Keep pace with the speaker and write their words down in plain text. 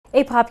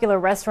A popular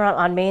restaurant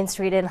on Main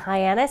Street in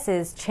Hyannis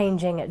is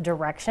changing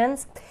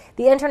directions.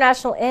 The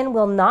International Inn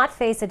will not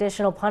face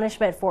additional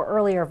punishment for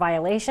earlier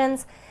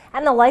violations,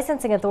 and the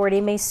licensing authority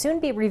may soon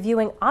be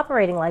reviewing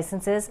operating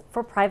licenses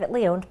for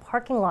privately owned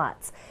parking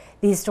lots.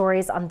 These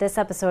stories on this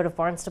episode of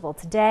Barnstable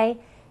Today.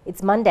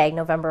 It's Monday,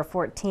 November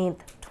 14th,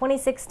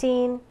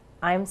 2016.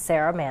 I'm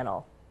Sarah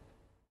Mannel.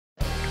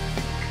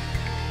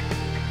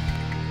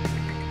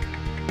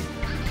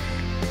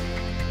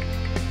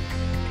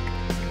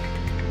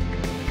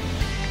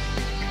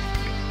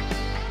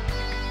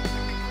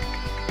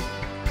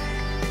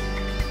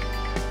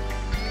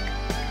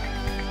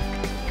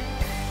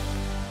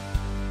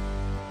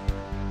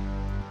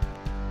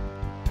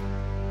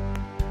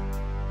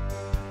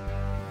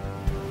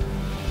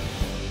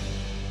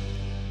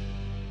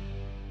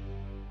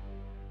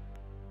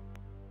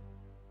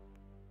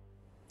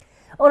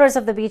 Owners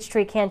of the Beech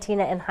Tree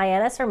Cantina in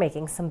Hyannis are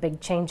making some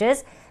big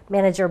changes.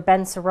 Manager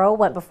Ben Serow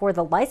went before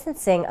the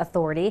licensing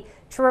authority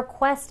to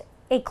request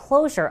a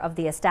closure of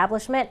the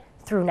establishment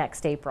through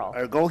next April.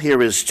 Our goal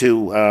here is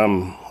to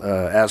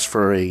ask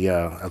for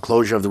a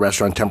closure of the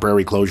restaurant,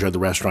 temporary closure of the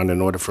restaurant,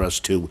 in order for us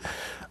to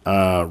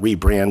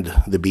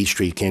rebrand the Beech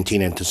Tree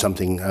Cantina into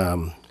something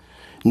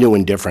new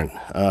and different.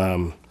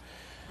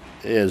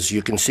 As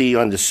you can see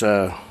on this,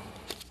 the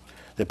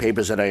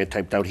papers that I had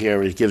typed out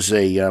here, it gives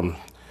a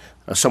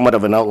somewhat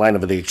of an outline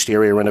of the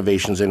exterior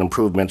renovations and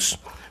improvements,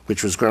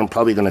 which was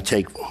probably going to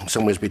take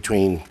somewhere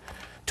between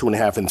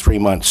 2.5 and 3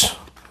 months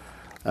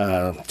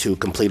to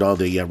complete all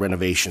the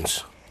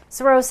renovations.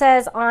 Serow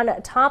says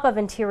on top of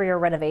interior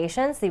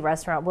renovations, the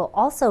restaurant will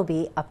also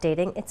be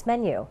updating its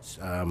menu.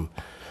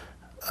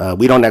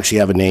 We don't actually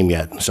have a name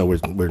yet, so we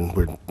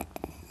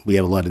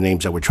have a lot of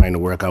names that we're trying to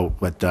work out,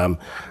 but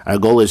our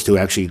goal is to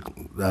actually,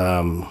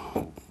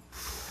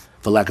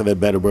 for lack of a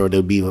better word, it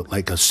would be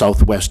like a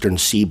southwestern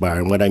sea bar.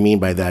 And what I mean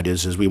by that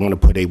is we want to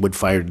put a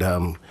wood-fired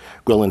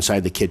grill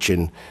inside the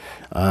kitchen,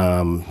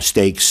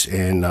 steaks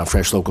and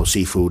fresh local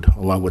seafood,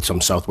 along with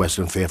some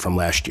southwestern fare from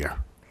last year.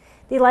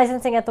 The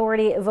licensing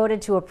authority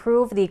voted to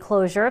approve the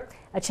closure.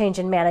 A change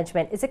in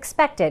management is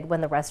expected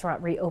when the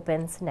restaurant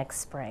reopens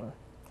next spring.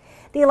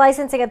 The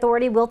licensing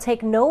authority will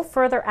take no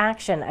further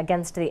action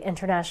against the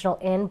International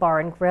Inn Bar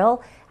and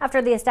Grill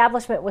after the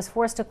establishment was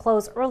forced to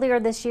close earlier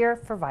this year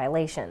for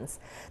violations.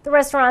 The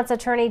restaurant's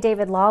attorney,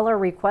 David Lawler,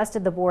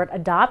 requested the board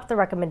adopt the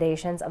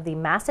recommendations of the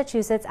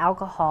Massachusetts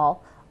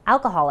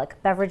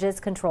Alcoholic Beverages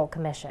Control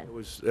Commission. It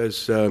was, as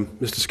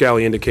Mr.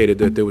 Scali indicated,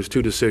 that there was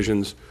two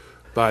decisions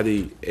by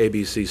the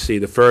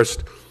ABCC. The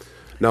first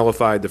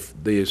nullified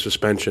the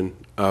suspension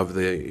of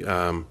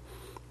the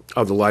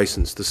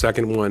license. The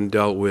second one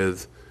dealt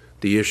with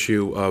the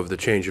issue of the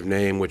change of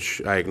name,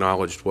 which I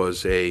acknowledged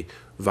was a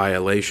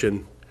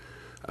violation,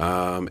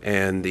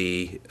 and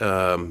it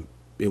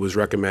was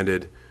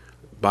recommended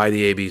by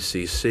the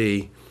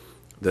ABCC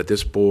that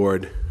this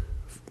board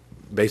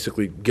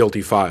basically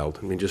guilty filed.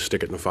 I mean, just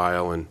stick it in the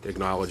file and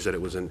acknowledge that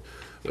it was in.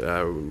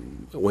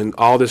 When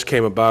all this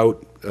came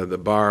about, the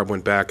bar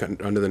went back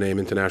under the name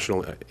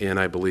International Inn,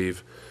 I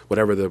believe,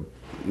 whatever the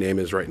name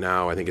is right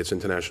now. I think it's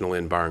International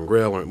Inn Bar and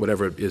Grill, or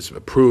whatever is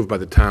approved by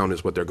the town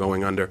is what they're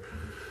going under.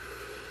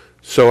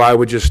 So I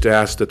would just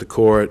ask that the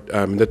court,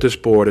 that this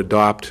board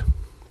adopt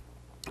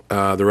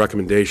the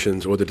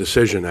recommendations, or the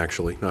decision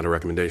actually, not a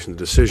recommendation, the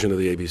decision of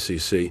the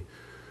ABCC.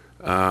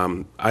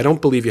 I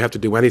don't believe you have to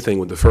do anything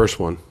with the first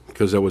one,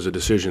 because there was a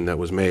decision that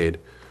was made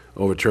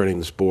overturning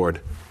this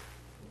board.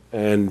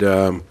 And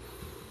the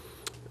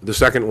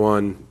second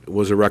one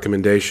was a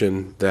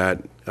recommendation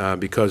that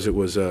because it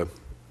was a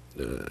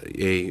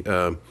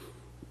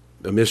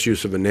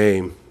misuse of a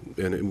name,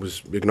 and it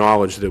was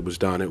acknowledged that it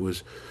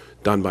was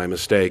done by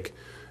mistake,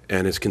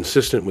 and it's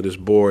consistent with this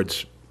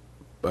board's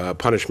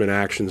punishment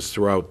actions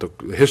throughout the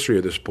history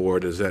of this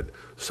board, is that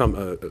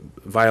some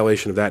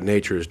violation of that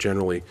nature is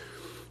generally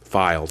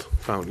found,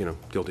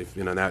 guilty,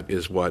 and that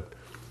is what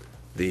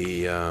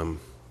the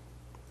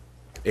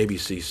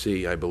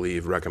ABCC, I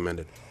believe,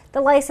 recommended.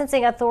 The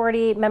licensing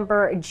authority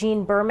member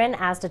Gene Berman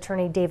asked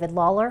attorney David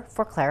Lawler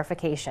for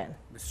clarification.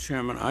 Mr.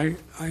 Chairman,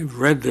 I've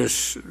read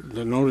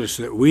the notice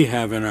that we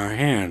have in our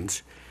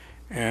hands,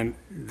 and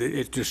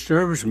it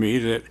disturbs me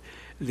that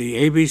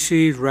the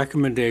ABC's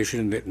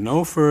recommendation that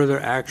no further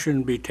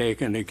action be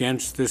taken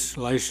against this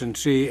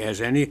licensee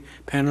as any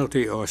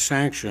penalty or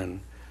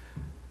sanction,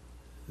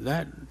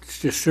 that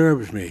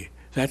disturbs me.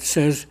 That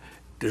says,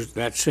 does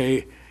that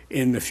say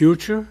in the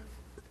future?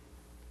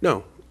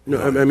 No.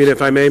 I mean,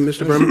 if I may,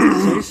 Mr.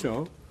 Berman. Say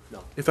so.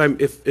 If I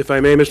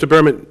may, Mr.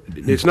 Berman,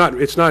 it's not.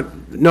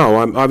 No,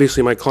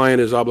 obviously my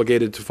client is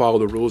obligated to follow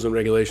the rules and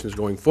regulations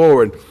going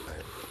forward.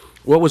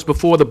 What was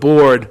before the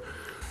board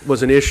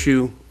was an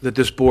issue that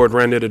this board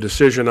rendered a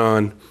decision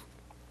on.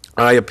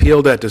 I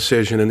appealed that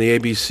decision, and the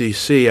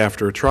ABCC,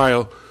 after a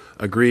trial,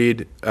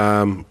 agreed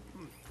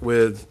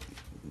with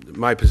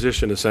my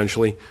position,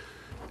 essentially,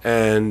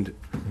 and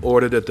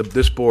ordered that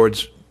this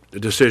board's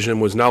decision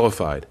was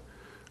nullified.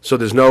 So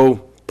there's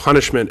no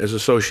punishment as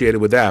associated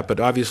with that, but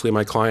obviously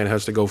my client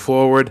has to go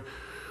forward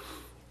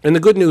And the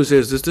good news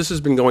is this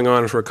has been going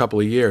on for a couple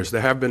of years.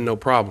 There have been no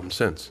problems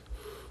since.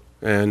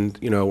 And,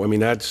 I mean,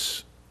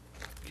 that's,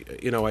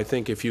 I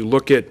think if you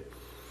look at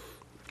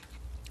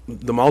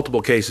the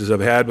multiple cases I've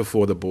had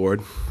before the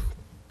board,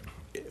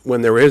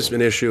 when there is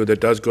an issue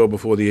that does go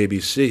before the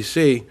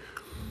ABCC,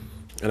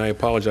 and I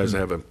apologize, I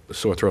have a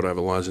sore throat, I have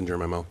a lozenge in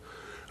my mouth.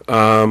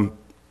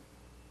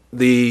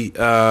 The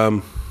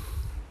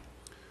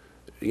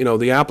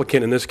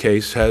applicant in this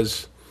case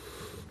has,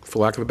 for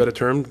lack of a better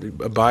term,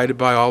 abided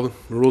by all the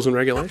rules and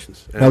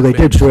regulations. Now, they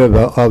did serve,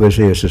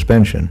 obviously, a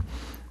suspension.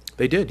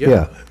 They did,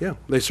 yeah. Yeah.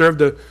 They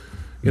served up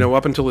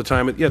until the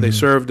time, they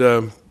served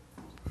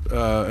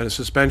a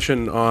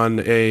suspension on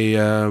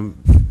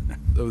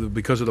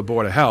because of the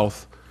Board of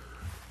Health.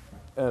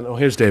 And,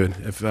 here's David,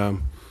 if...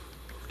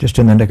 Just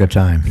in the nick of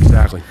time.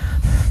 Exactly.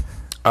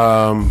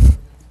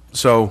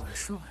 So,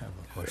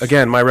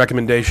 again, my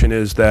recommendation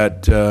is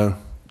that the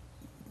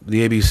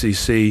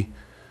ABCC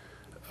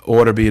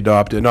order be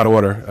adopted,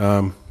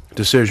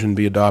 decision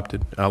be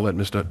adopted. I'll let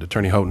Mr.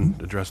 Attorney Houghton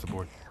address the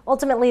board.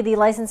 Ultimately, the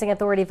licensing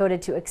authority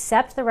voted to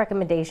accept the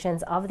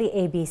recommendations of the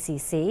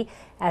ABCC.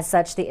 As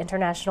such, the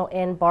International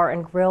Inn, Bar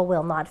and Grill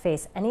will not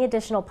face any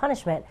additional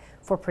punishment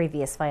for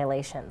previous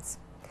violations.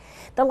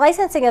 The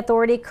licensing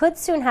authority could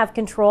soon have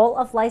control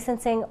of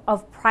licensing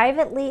of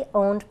privately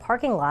owned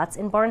parking lots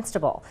in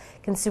Barnstable.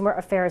 Consumer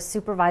Affairs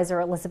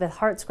Supervisor Elizabeth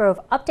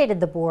Hartsgrove updated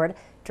the board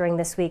during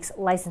this week's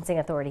licensing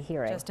authority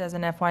hearing. Just as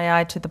an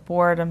FYI to the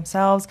board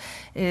themselves,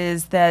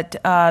 is that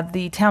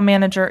the town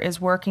manager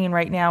is working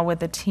right now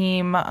with a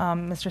team.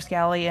 Mr.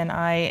 Scally and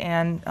I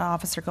and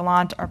Officer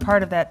Gallant are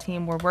part of that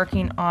team. We're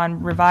working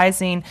on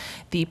revising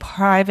the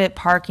private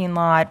parking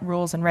lot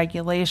rules and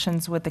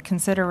regulations with the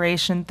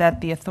consideration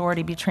that the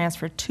authority be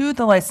transferred to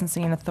the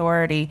licensing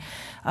authority,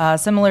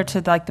 similar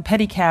to like the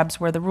pedicabs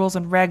where the rules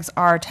and regs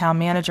are town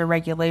manager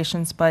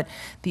regulations, but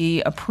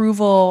the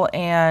approval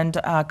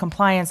and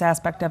compliance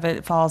aspect of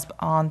it falls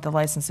on the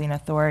licensing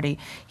authority.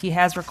 He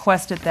has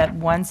requested that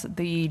once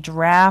the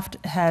draft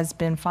has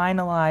been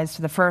finalized,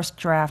 the first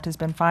draft has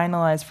been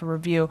finalized for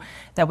review,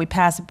 that we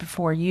pass it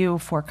before you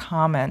for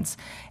comments.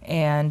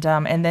 And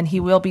then he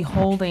will be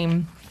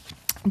holding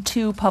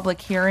 2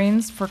 public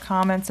hearings for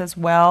comments as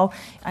well,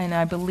 and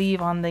I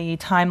believe on the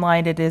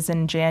timeline it is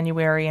in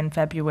January and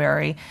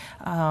February,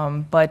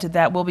 but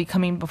that will be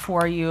coming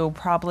before you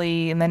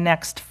probably in the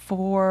next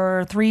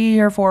 3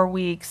 or 4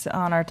 weeks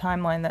on our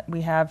timeline that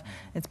we have.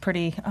 It's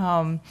pretty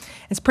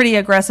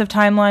aggressive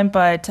timeline,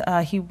 but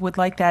he would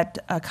like that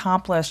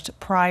accomplished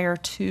prior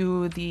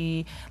to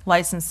the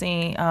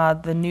licensing,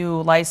 the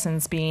new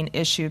license being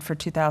issued for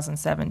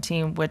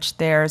 2017, which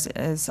theirs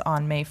is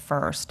on May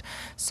 1st.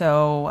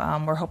 So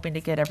we're hoping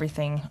to get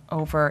everything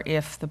over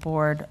if the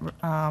board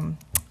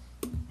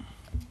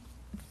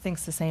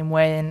thinks the same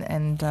way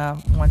and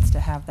wants to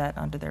have that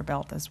under their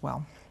belt as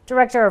well.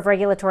 Director of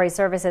Regulatory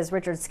Services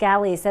Richard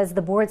Scally says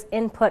the board's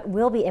input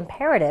will be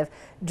imperative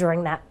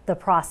during the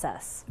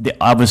process.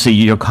 Obviously,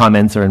 your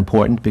comments are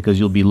important because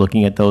you'll be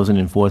looking at those and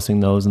enforcing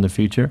those in the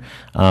future.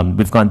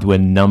 We've gone through a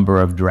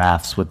number of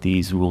drafts with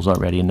these rules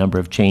already, a number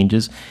of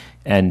changes,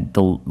 and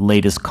the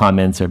latest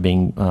comments are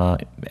being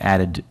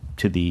added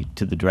to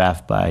the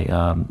draft by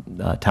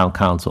Town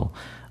Council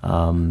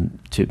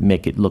to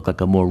make it look like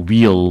a more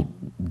real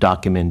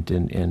document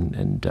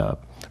and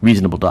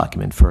reasonable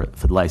document for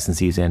the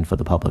licensees and for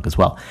the public as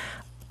well.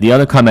 The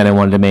other comment I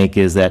wanted to make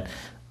is that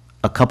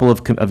a couple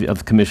of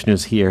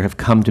commissioners here have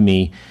come to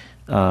me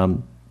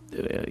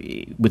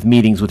with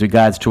meetings with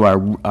regards to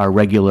our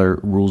regular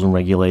rules and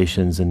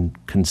regulations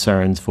and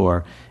concerns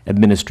for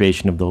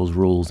administration of those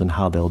rules and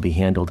how they'll be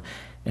handled.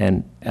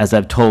 And as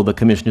I've told the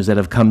commissioners that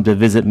have come to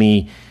visit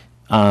me,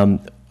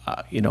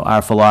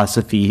 our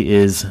philosophy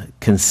is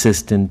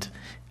consistent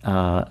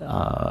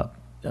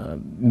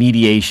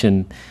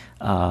mediation,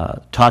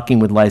 talking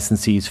with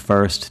licensees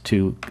first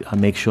to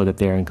make sure that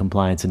they're in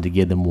compliance and to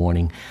give them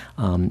warning.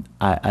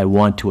 I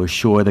want to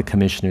assure the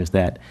commissioners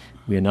that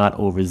we are not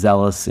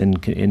overzealous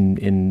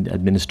in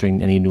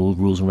administering any new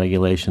rules and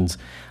regulations,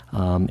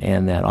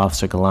 and that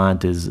Officer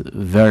Gallant is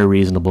very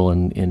reasonable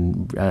in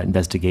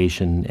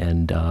investigation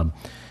and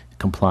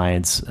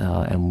compliance,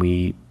 and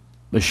we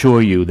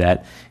assure you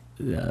that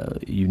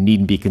you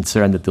needn't be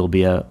concerned that there'll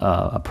be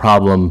a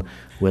problem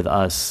with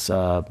us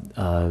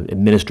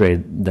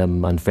administrating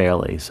them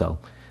unfairly. So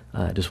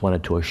I just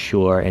wanted to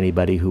assure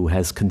anybody who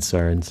has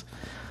concerns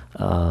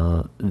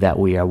that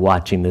we are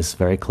watching this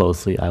very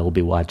closely. I will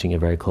be watching it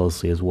very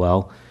closely as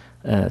well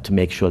to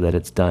make sure that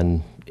it's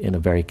done in a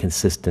very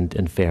consistent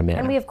and fair manner.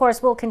 And we, of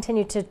course, will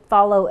continue to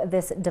follow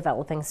this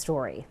developing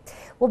story.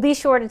 We'll be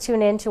sure to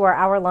tune in to our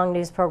hour-long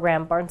news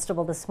program,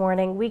 Barnstable This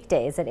Morning,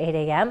 weekdays at 8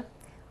 a.m.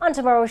 On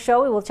tomorrow's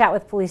show, we will chat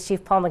with Police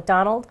Chief Paul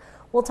McDonald.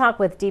 We'll talk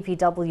with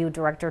DPW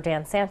Director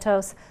Dan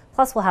Santos.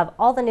 Plus, we'll have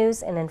all the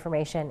news and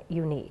information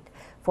you need.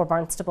 For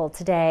Barnstable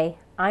Today,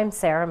 I'm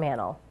Sarah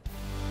Mannel.